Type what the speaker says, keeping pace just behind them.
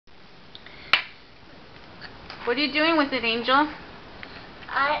What are you doing with it, Angel?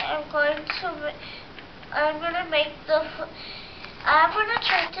 I'm going to try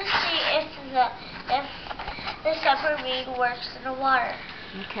to see if the submarine works in the water.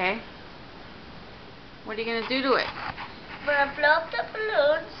 Okay. What are you going to do to it? I'm going to blow up the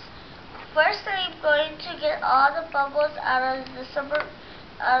balloons. First, I'm going to get all the bubbles out of the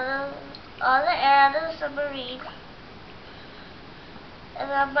all the air out of the submarine. And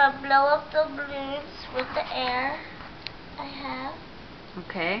then I'm going to blow up the balloons with the air I have.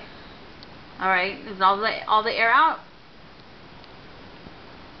 Okay. Alright, is all the air out?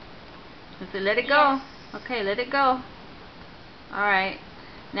 Just let it go. Yes. Okay, let it go. Alright.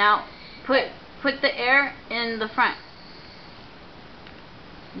 Now put the air in the front.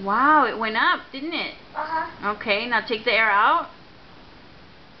 Wow, it went up, didn't it? Uh-huh. Okay, now take the air out.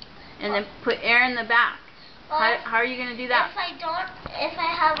 And then put air in the back. How are you going to do that? If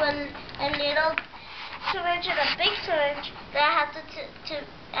I have a little syringe and a big syringe, then I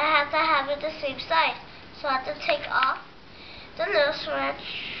have to have it the same size. So I have to take off the little syringe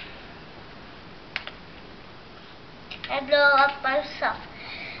and blow up myself.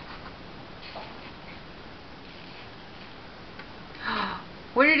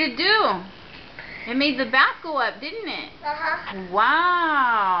 What did it do? It made the back go up, didn't it? Uh-huh.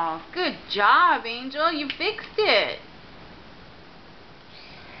 Wow. Good job, Angel. You fixed it.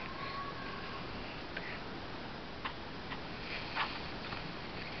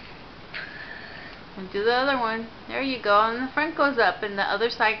 And do the other one. There you go. And the front goes up and the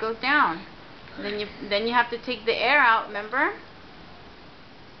other side goes down. Then you have to take the air out, remember?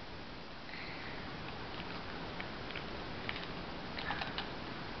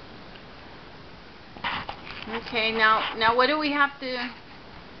 Okay, now what do we have to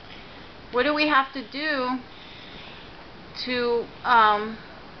do to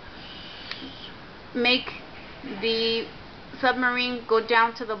make the submarine go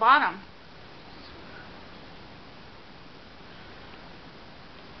down to the bottom?